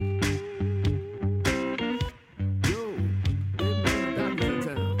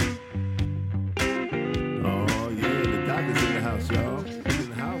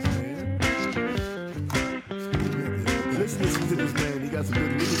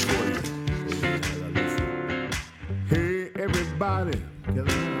everybody,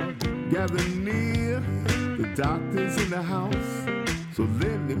 gather near. The doctor's in the house, so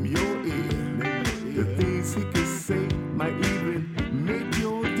lend him your ear. The things he can say might even make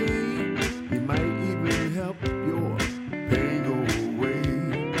your day. He might even help your pain go away.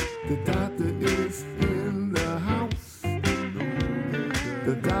 The doctor is in the house.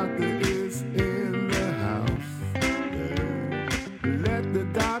 The doctor is in the house. Let the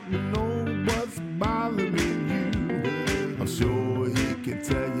doctor know what's bothering you. I'm sure he can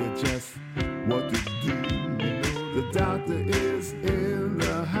tell you just what to do. The doctor is in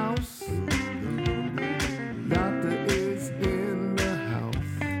the house. Doctor is in the house.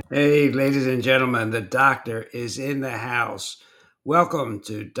 Hey, ladies and gentlemen, the doctor is in the house. Welcome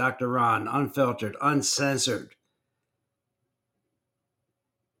to Dr. Ron, unfiltered, uncensored.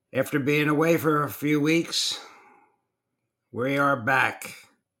 After being away for a few weeks, we are back.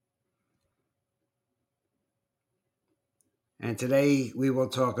 And today we will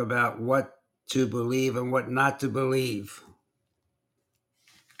talk about what to believe and what not to believe.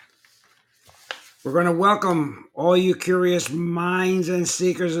 We're going to welcome all you curious minds and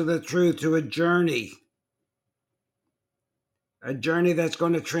seekers of the truth to a journey that's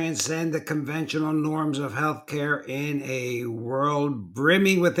going to transcend the conventional norms of healthcare in a world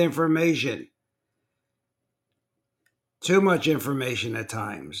brimming with information. Too much information at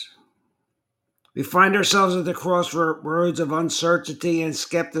times. We find ourselves at the crossroads of uncertainty and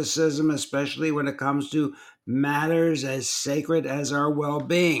skepticism, especially when it comes to matters as sacred as our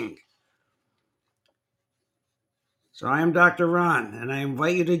well-being. So I am Dr. Ron, and I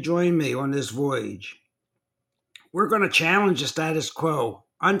invite you to join me on this voyage. We're going to challenge the status quo,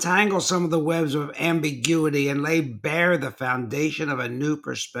 untangle some of the webs of ambiguity, and lay bare the foundation of a new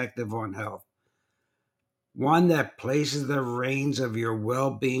perspective on health. One that places the reins of your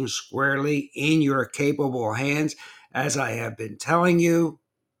well-being squarely in your capable hands. As I have been telling you,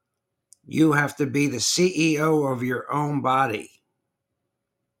 you have to be the CEO of your own body.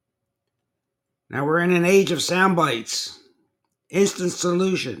 Now, we're in an age of sound bites, instant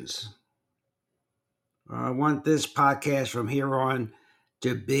solutions. I want this podcast from here on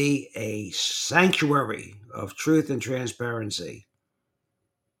to be a sanctuary of truth and transparency.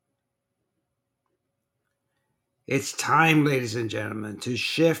 It's time, ladies and gentlemen, to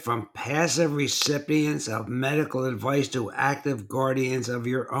shift from passive recipients of medical advice to active guardians of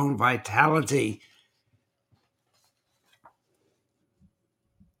your own vitality.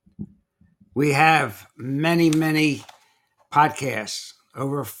 We have many podcasts,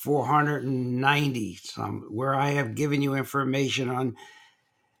 over 490, where I have given you information on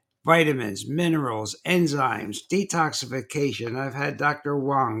vitamins, minerals, enzymes, detoxification. I've had Dr.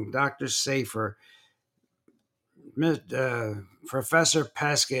 Wang, Dr. Safer, Professor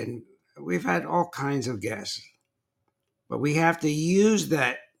Peskin. We've had all kinds of guests. But we have to use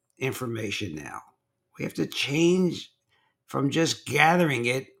that information now. We have to change from just gathering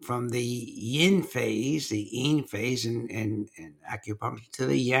it from the yin phase, the yin phase, and acupuncture to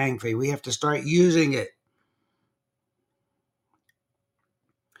the yang phase. We have to start using it.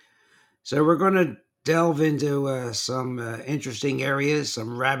 So we're going to delve into some interesting areas,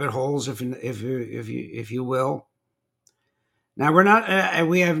 some rabbit holes, if you will. Now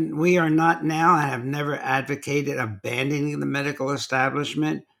we are not now and have never advocated abandoning the medical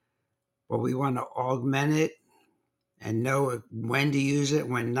establishment, but we want to augment it and know when to use it,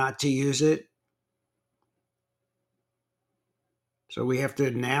 when not to use it. So we have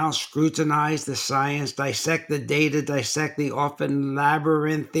to now scrutinize the science, dissect the data, dissect the often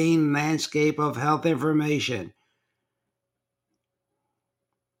labyrinthine landscape of health information.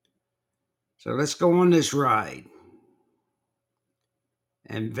 So let's go on this ride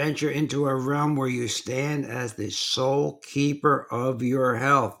and venture into a realm where you stand as the sole keeper of your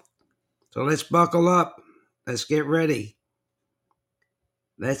health. So let's buckle up. Let's get ready.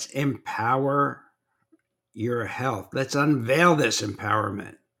 Let's empower your health. Let's unveil this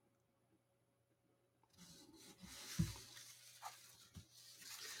empowerment.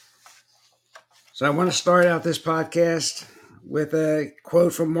 So I want to start out this podcast with a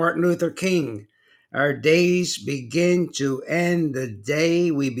quote from Martin Luther King. Our days begin to end the day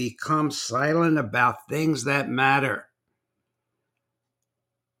we become silent about things that matter.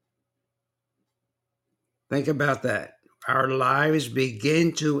 Think about that. Our lives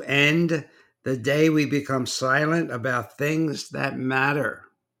begin to end the day we become silent about things that matter.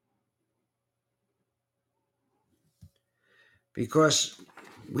 Because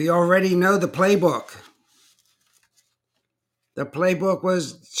we already know the playbook. The playbook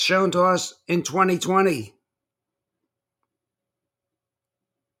was shown to us in 2020.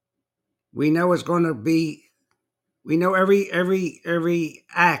 We know it's going to be We know every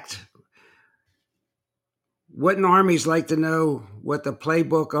act. Wouldn't armies like to know what the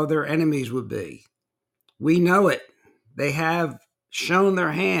playbook of their enemies would be? We know it. They have shown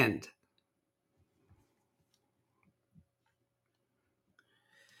their hand.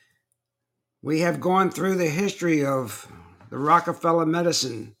 We have gone through the history of the Rockefeller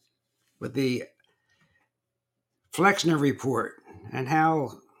medicine with the Flexner report and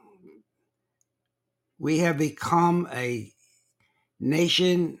how we have become a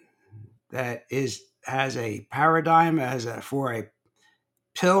nation that has a paradigm for a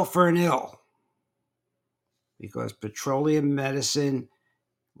pill for an ill, because petroleum medicine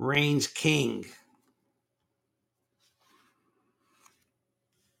reigns king.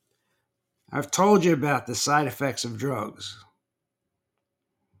 I've told you about the side effects of drugs.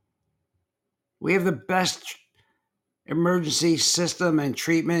 We have the best emergency system and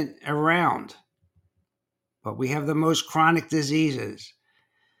treatment around, but we have the most chronic diseases.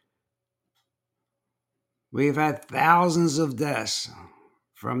 We've had thousands of deaths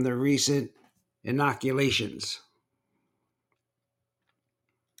from the recent inoculations.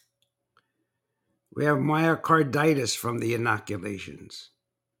 We have myocarditis from the inoculations.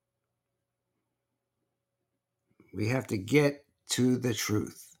 We have to get to the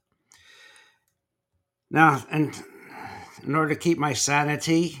truth. Now, and in order to keep my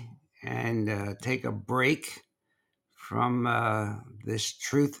sanity and take a break from this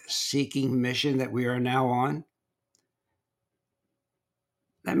truth-seeking mission that we are now on,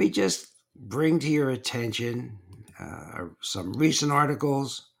 let me just bring to your attention some recent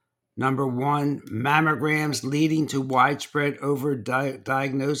articles. Number one, mammograms leading to widespread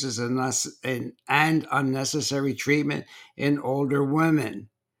overdiagnosis and unnecessary treatment in older women.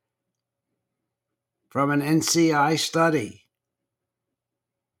 From an NCI study.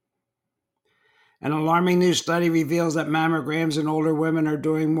 An alarming new study reveals that mammograms in older women are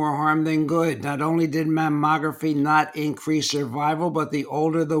doing more harm than good. Not only did mammography not increase survival, but the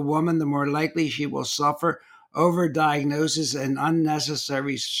older the woman, the more likely she will suffer overdiagnosis and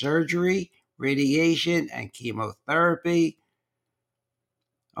unnecessary surgery, radiation, and chemotherapy.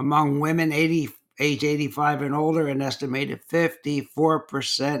 Among women age 85 and older, an estimated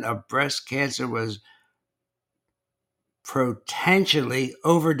 54% of breast cancer was potentially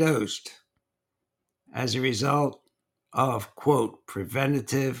overdosed as a result of, quote,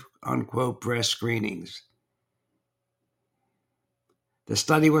 preventative, unquote, breast screenings. The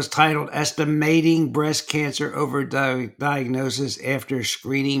study was titled Estimating Breast Cancer Overdiagnosis After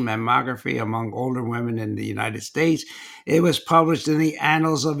Screening Mammography Among Older Women in the United States. It was published in the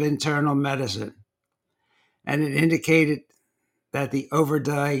Annals of Internal Medicine, and it indicated that the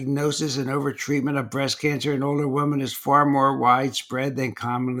overdiagnosis and overtreatment of breast cancer in older women is far more widespread than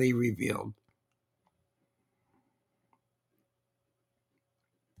commonly revealed.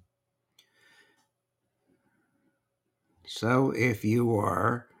 So if you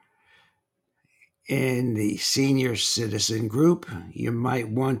are in the senior citizen group, you might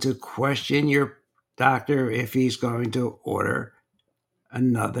want to question your doctor if he's going to order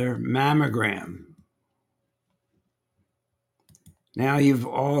another mammogram. Now, you've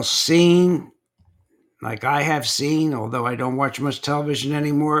all seen, like I have seen, although I don't watch much television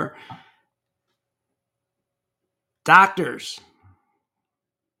anymore, doctors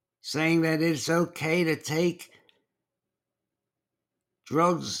saying that it's okay to take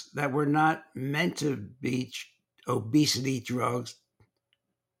drugs that were not meant to be obesity drugs,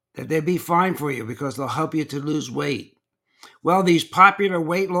 that they'd be fine for you because they'll help you to lose weight. Well, these popular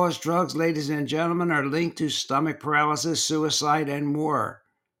weight loss drugs, ladies and gentlemen, are linked to stomach paralysis, suicide, and more.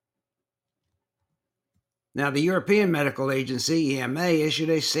 Now, the European Medical Agency, EMA, issued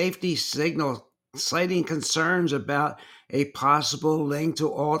a safety signal citing concerns about a possible link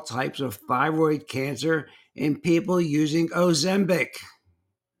to all types of thyroid cancer in people using Ozempic.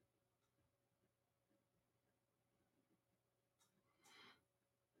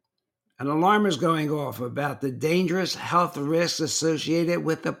 An alarm is going off about the dangerous health risks associated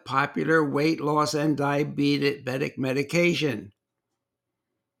with the popular weight loss and diabetic medication.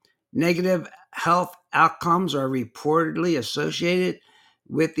 Negative health outcomes are reportedly associated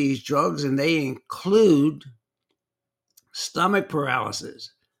with these drugs, and they include stomach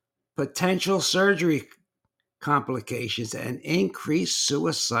paralysis, potential surgery complications, and increased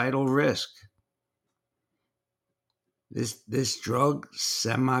suicidal risk. This drug,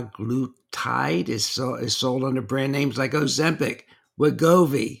 semaglutide, is sold under brand names like Ozempic,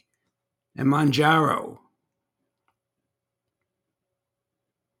 Wegovy, and Mounjaro.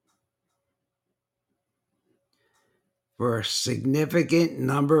 For a significant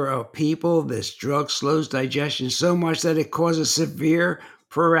number of people, this drug slows digestion so much that it causes severe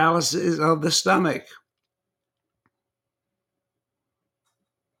paralysis of the stomach.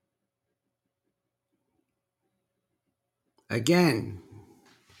 Again,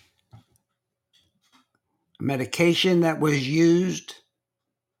 medication that was used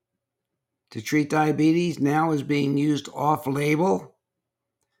to treat diabetes now is being used off-label.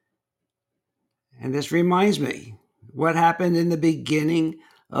 And this reminds me, what happened in the beginning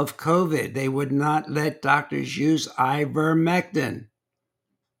of COVID? They would not let doctors use ivermectin.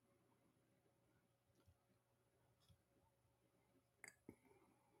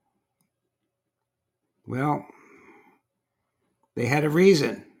 Well, they had a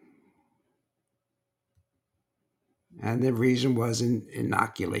reason. And the reason was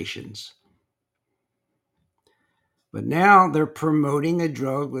inoculations. But now they're promoting a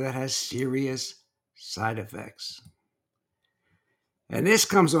drug that has serious side effects. And this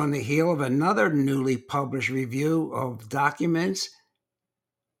comes on the heel of another newly published review of documents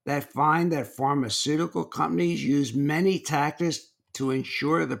that find that pharmaceutical companies use many tactics to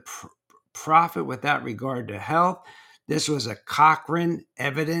ensure the profit without regard to health. This was a Cochrane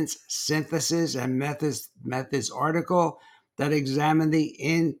Evidence Synthesis and Methods article that examined the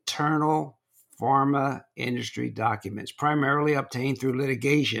internal pharma industry documents, primarily obtained through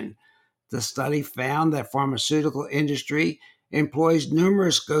litigation. The study found that pharmaceutical industry employs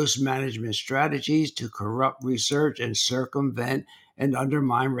numerous ghost management strategies to corrupt research and circumvent and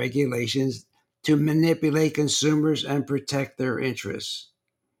undermine regulations to manipulate consumers and protect their interests.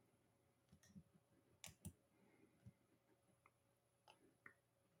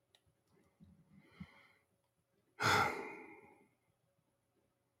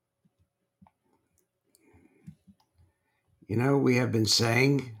 You know, we have been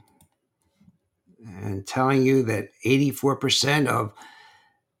saying and telling you that 84% of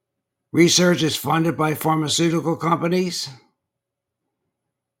research is funded by pharmaceutical companies.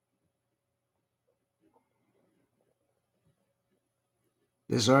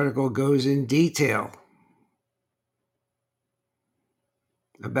 This article goes in detail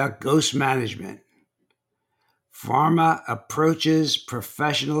about ghost management. Pharma approaches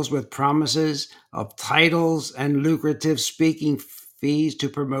professionals with promises of titles and lucrative speaking fees to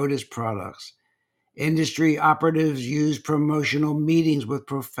promote its products. Industry operatives use promotional meetings with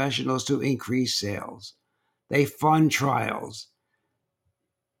professionals to increase sales. They fund trials.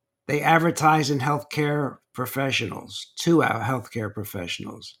 They advertise in healthcare professionals, to healthcare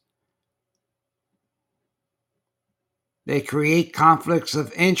professionals. They create conflicts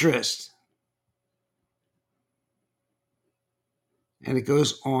of interest. And it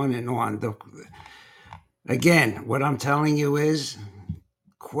goes on and on. Again, what I'm telling you is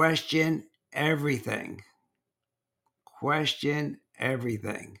question everything. Question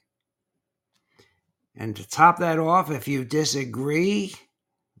everything. And to top that off, if you disagree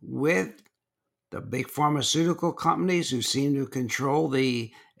with the big pharmaceutical companies who seem to control the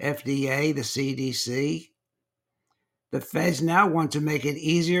FDA, the CDC, the feds now want to make it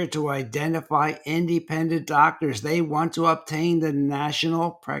easier to identify independent doctors. They want to obtain the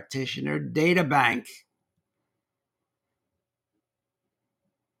National Practitioner Data Bank.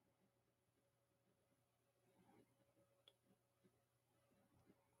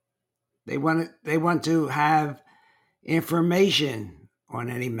 They want to have information on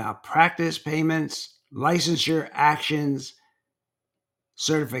any malpractice payments, licensure actions,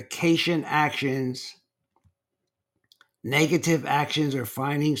 certification actions, negative actions or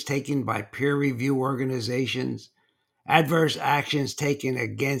findings taken by peer review organizations, adverse actions taken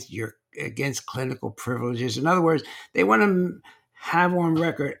against clinical privileges. In other words, they want to have on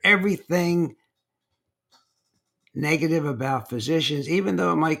record everything negative about physicians, even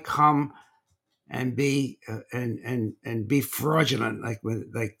though it might come and be and be fraudulent, like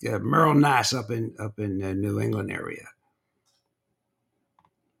Merle Nass up in the New England area.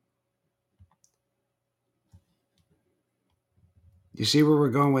 You see where we're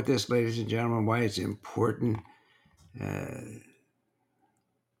going with this, ladies and gentlemen? Why it's important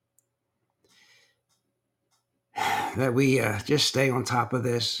that we just stay on top of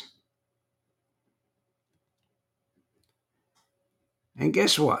this. And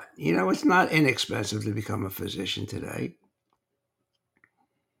guess what? You know, it's not inexpensive to become a physician today.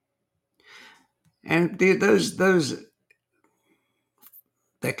 And those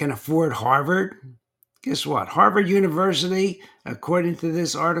that can afford Harvard, guess what? Harvard University, according to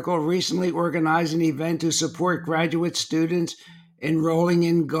this article, recently organized an event to support graduate students enrolling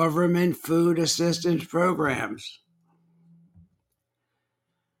in government food assistance programs.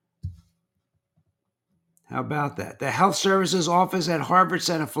 How about that? The Health Services Office at Harvard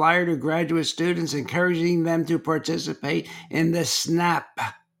sent a flyer to graduate students encouraging them to participate in the SNAP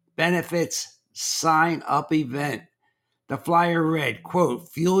benefits sign-up event. The flyer read, quote,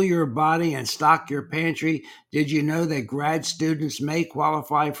 "Fuel your body and stock your pantry. Did you know that grad students may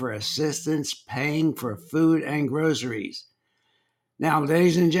qualify for assistance paying for food and groceries?" Now,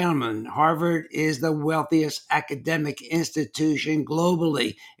 ladies and gentlemen, Harvard is the wealthiest academic institution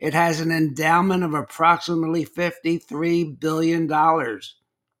globally. It has an endowment of approximately $53 billion.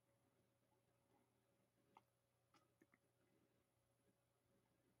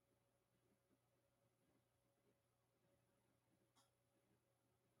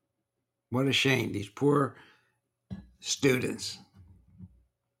 What a shame, these poor students.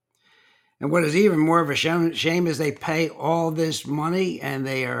 And what is even more of a shame is they pay all this money and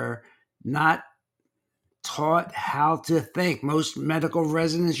they are not taught how to think. Most medical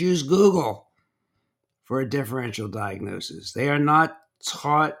residents use Google for a differential diagnosis. They are not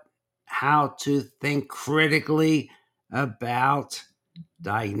taught how to think critically about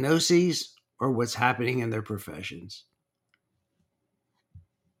diagnoses or what's happening in their professions.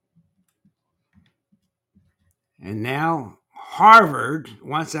 And now Harvard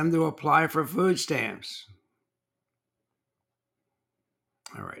wants them to apply for food stamps.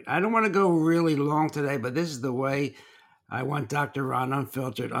 All right. I don't want to go really long today, but this is the way I want Dr. Ron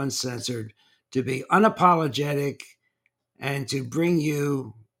Unfiltered, Uncensored to be unapologetic and to bring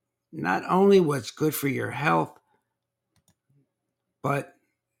you not only what's good for your health, but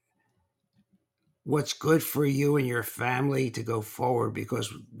what's good for you and your family to go forward,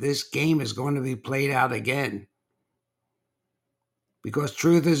 because this game is going to be played out again. Because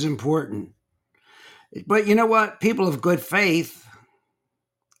truth is important. But you know what? People of good faith,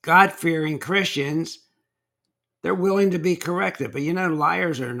 God-fearing Christians, they're willing to be corrected. But you know,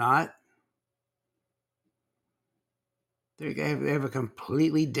 liars are not. They have a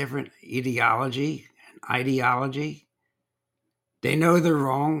completely different ideology. They know they're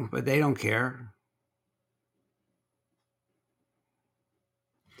wrong, but they don't care.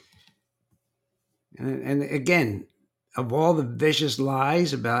 And again, of all the vicious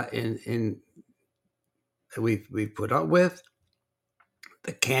lies about in we've put up with,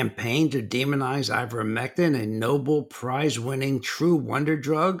 the campaign to demonize ivermectin, a Nobel Prize-winning true wonder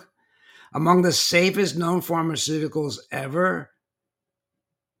drug, among the safest known pharmaceuticals ever,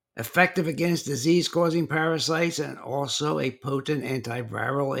 effective against disease-causing parasites and also a potent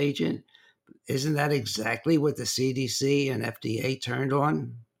antiviral agent. Isn't that exactly what the CDC and FDA turned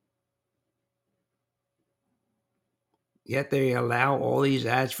on? Yet they allow all these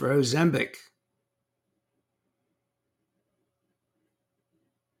ads for Ozempic.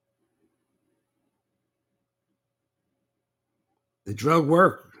 The drug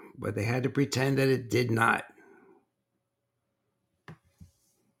worked, but they had to pretend that it did not.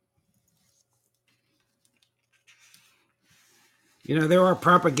 You know, there are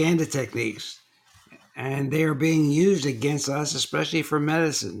propaganda techniques, and they are being used against us, especially for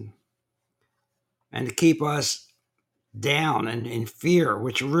medicine, and to keep us down and in fear,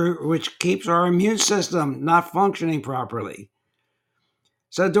 which keeps our immune system not functioning properly.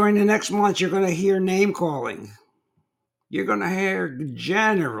 So during the next month, you're going to hear name calling. You're going to hear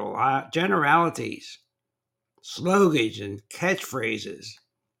generalities, slogans, and catchphrases.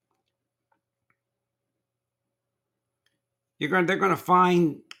 They're going to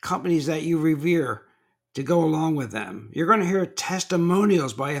find companies that you revere to go along with them. You're going to hear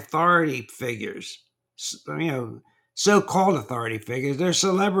testimonials by authority figures, so-called authority figures. They're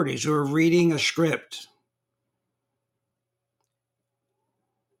celebrities who are reading a script.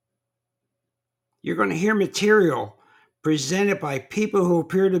 You're going to hear material presented by people who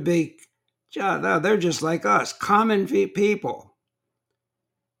appear to be, they're just like us, common people.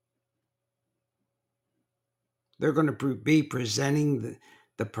 They're going to be presenting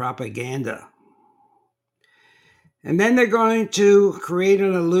the propaganda. And then they're going to create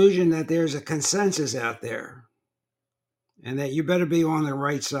an illusion that there's a consensus out there and that you better be on the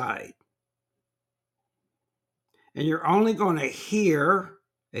right side. And you're only going to hear,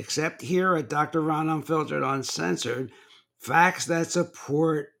 except here at Dr. Ron Unfiltered, Uncensored, facts that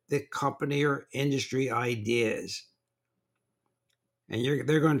support the company or industry ideas. And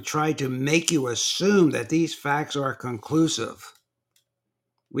they're going to try to make you assume that these facts are conclusive.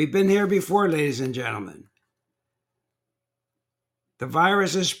 We've been here before, ladies and gentlemen. The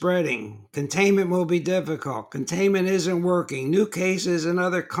virus is spreading. Containment will be difficult. Containment isn't working. New cases in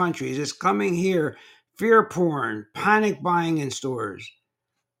other countries. It's coming here. Fear porn, panic buying in stores.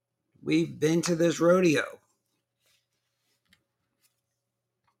 We've been to this rodeo.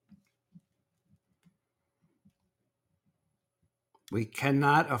 We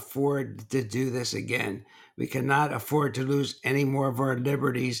cannot afford to do this again. We cannot afford to lose any more of our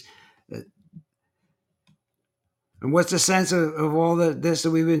liberties. And what's the sense of all this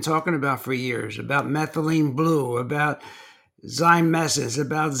that we've been talking about for years, about methylene blue, about zymesins,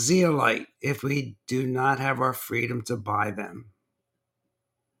 about zeolite, if we do not have our freedom to buy them?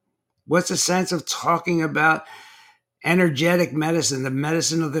 What's the sense of talking about energetic medicine, the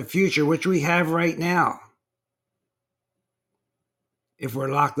medicine of the future, which we have right now, if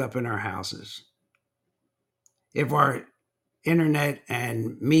we're locked up in our houses, if our internet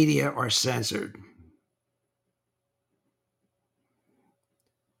and media are censored?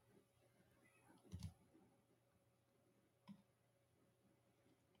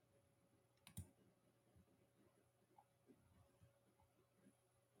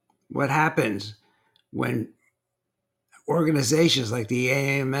 What happens when organizations like the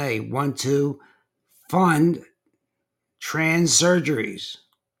AMA want to fund trans surgeries?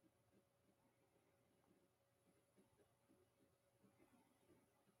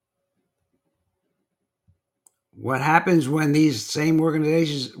 What happens when these same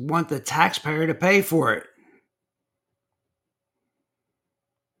organizations want the taxpayer to pay for it?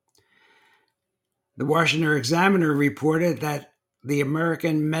 The Washington Examiner reported that the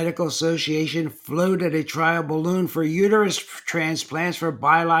American Medical Association floated a trial balloon for uterus transplants for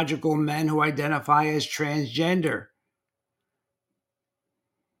biological men who identify as transgender.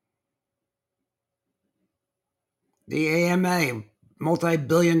 The AMA,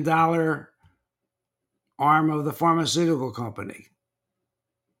 multi-billion-dollar arm of the pharmaceutical company.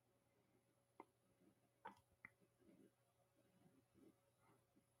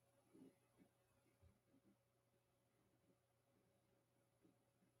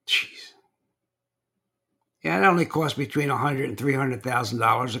 Jeez. Yeah, it only costs between $100,000 and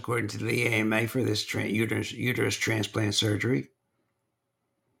 $300,000, according to the AMA, for this uterus transplant surgery.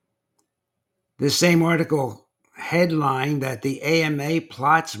 This same article headlined that the AMA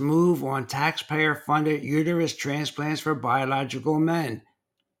plots move on taxpayer-funded uterus transplants for biological men.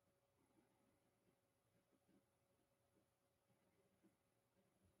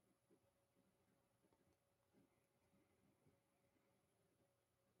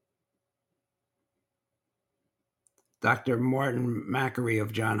 Dr. Martin Macri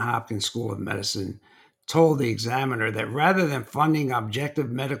of Johns Hopkins School of Medicine told the Examiner that rather than funding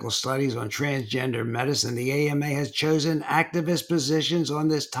objective medical studies on transgender medicine, the AMA has chosen activist positions on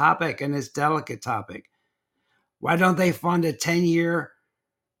this topic and this delicate topic. Why don't they fund a 10-year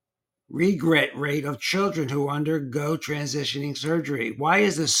regret rate of children who undergo transitioning surgery? Why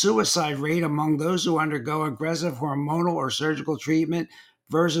is the suicide rate among those who undergo aggressive hormonal or surgical treatment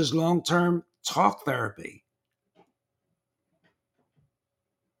versus long-term talk therapy?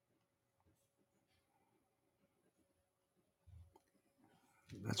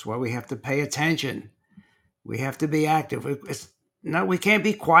 That's why we have to pay attention. We have to be active. We can't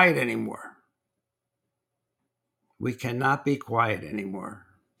be quiet anymore. We cannot be quiet anymore.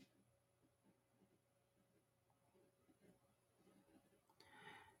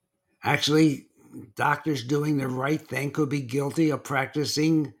 Actually, doctors doing the right thing could be guilty of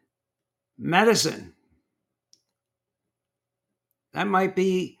practicing medicine. That might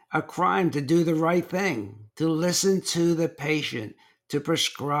be a crime, to do the right thing, to listen to the patient, to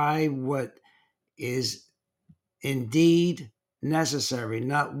prescribe what is indeed necessary,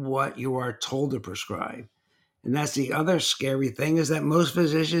 not what you are told to prescribe. And that's the other scary thing, is that most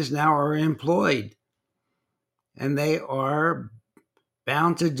physicians now are employed, and they are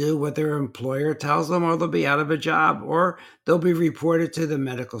bound to do what their employer tells them, or they'll be out of a job, or they'll be reported to the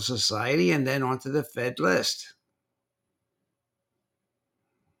medical society and then onto the Fed list.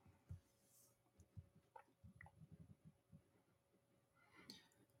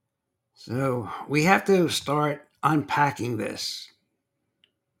 So we have to start unpacking this,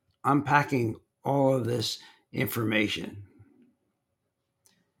 unpacking all of this information.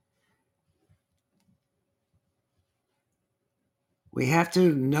 We have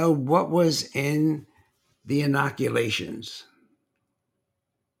to know what was in the inoculations.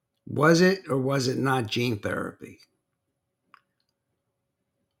 Was it or was it not gene therapy?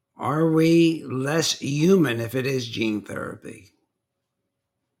 Are we less human if it is gene therapy?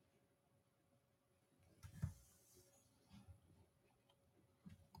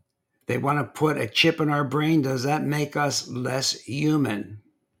 They want to put a chip in our brain. Does that make us less human?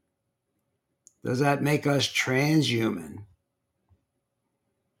 Does that make us transhuman?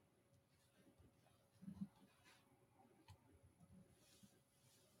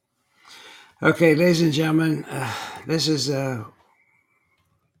 Okay, ladies and gentlemen, this is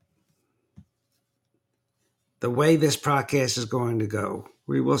the way this podcast is going to go.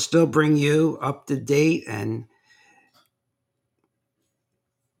 We will still bring you up to date and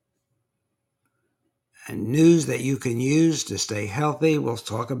news that you can use to stay healthy. We'll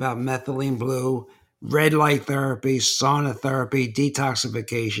talk about methylene blue, red light therapy, sauna therapy,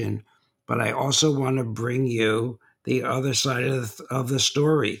 detoxification. But I also want to bring you the other side of the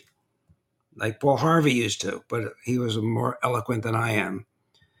story, like Paul Harvey used to, but he was more eloquent than I am.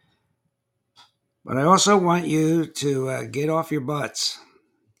 But I also want you to get off your butts,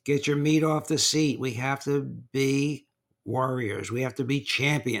 get your meat off the seat. We have to be warriors. We have to be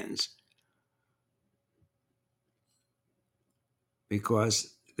champions.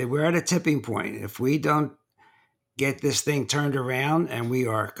 Because we're at a tipping point. If we don't get this thing turned around and we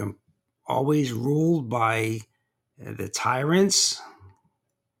are always ruled by the tyrants,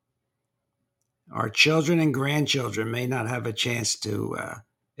 our children and grandchildren may not have a chance to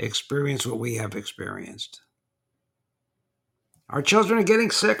experience what we have experienced. Our children are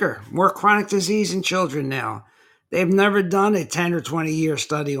getting sicker, more chronic disease in children now. They've never done a 10 or 20 year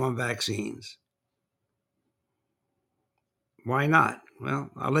study on vaccines. Why not?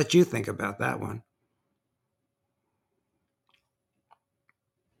 Well, I'll let you think about that one.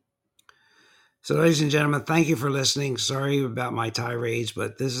 So, ladies and gentlemen, thank you for listening. Sorry about my tirades,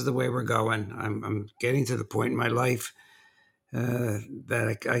 but this is the way we're going. I'm getting to the point in my life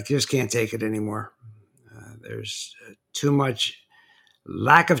that I just can't take it anymore. There's too much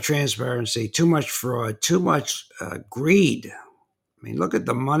lack of transparency, too much fraud, too much greed. I mean, look at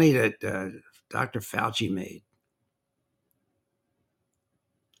the money that Dr. Fauci made.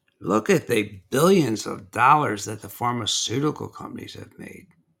 Look at the billions of dollars that the pharmaceutical companies have made.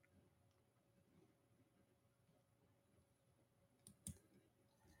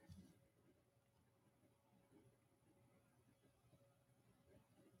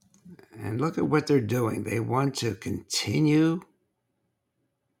 And look at what they're doing. They want to continue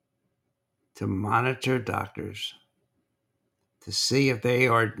to monitor doctors to see if they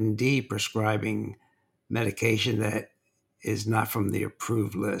are indeed prescribing medication that is not from the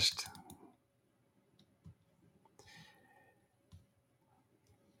approved list.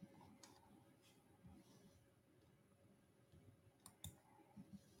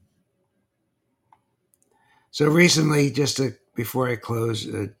 So recently, before I close,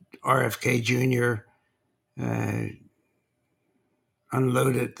 RFK Jr.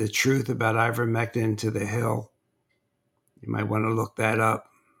 Unloaded the truth about ivermectin to the Hill. You might want to look that up.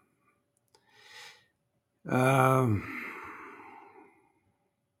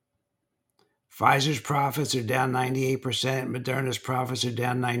 Pfizer's profits are down 98%. Moderna's profits are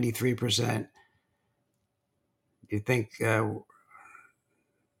down 93%. You think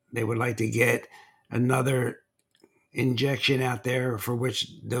they would like to get another injection out there for which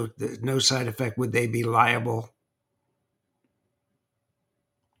no side effect? Would they be liable?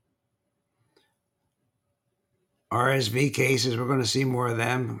 RSV cases, we're going to see more of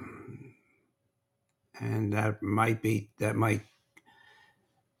them. And that might be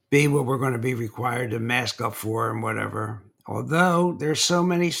what we're going to be required to mask up for and whatever. Although there's so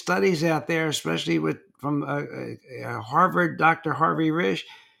many studies out there, especially from Harvard, Dr. Harvey Risch,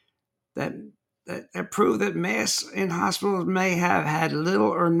 that prove that masks in hospitals may have had little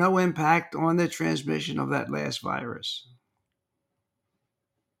or no impact on the transmission of that last virus.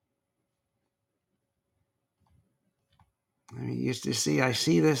 I mean, I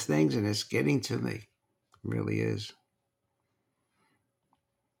see these things and it's getting to me. It really is.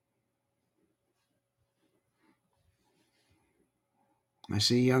 I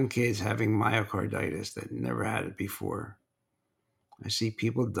see young kids having myocarditis that never had it before. I see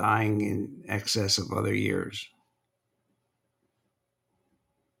people dying in excess of other years.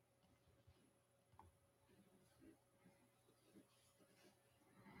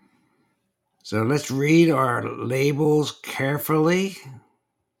 So let's read our labels carefully.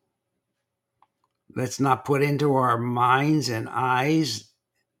 Let's not put into our minds and eyes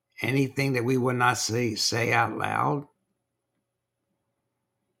anything that we would not say out loud.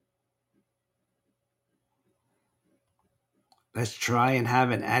 Let's try and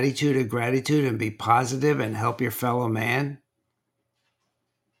have an attitude of gratitude and be positive and help your fellow man.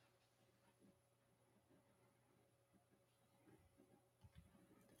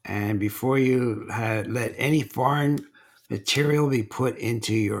 And before you let any foreign material be put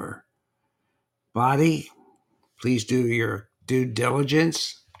into your body, please do your due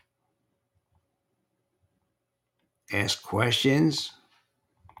diligence. Ask questions.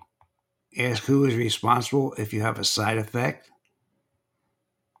 Ask who is responsible if you have a side effect.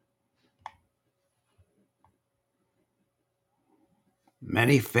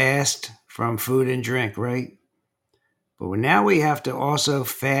 Many fast from food and drink, right? But now we have to also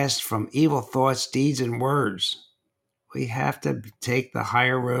fast from evil thoughts, deeds, and words. We have to take the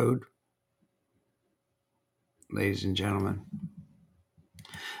higher road, ladies and gentlemen.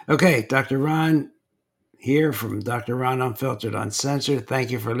 Okay, Dr. Ron here from Dr. Ron Unfiltered, Uncensored. Thank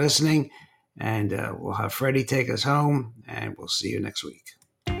you for listening, and we'll have Freddie take us home, and we'll see you next week.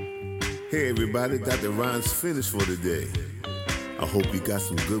 Hey everybody, Dr. Ron's finished for today. I hope you got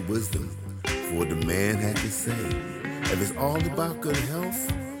some good wisdom for what the man had to say. If it's all about good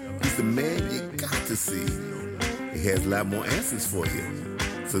health, he's the man you got to see. He has a lot more answers for you.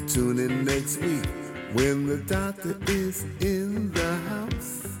 So tune in next week when the doctor is in the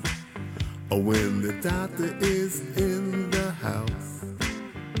house. Or when the doctor is in the house.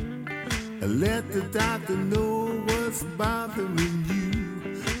 Let the doctor know what's bothering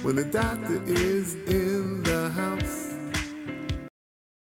you. When the doctor is in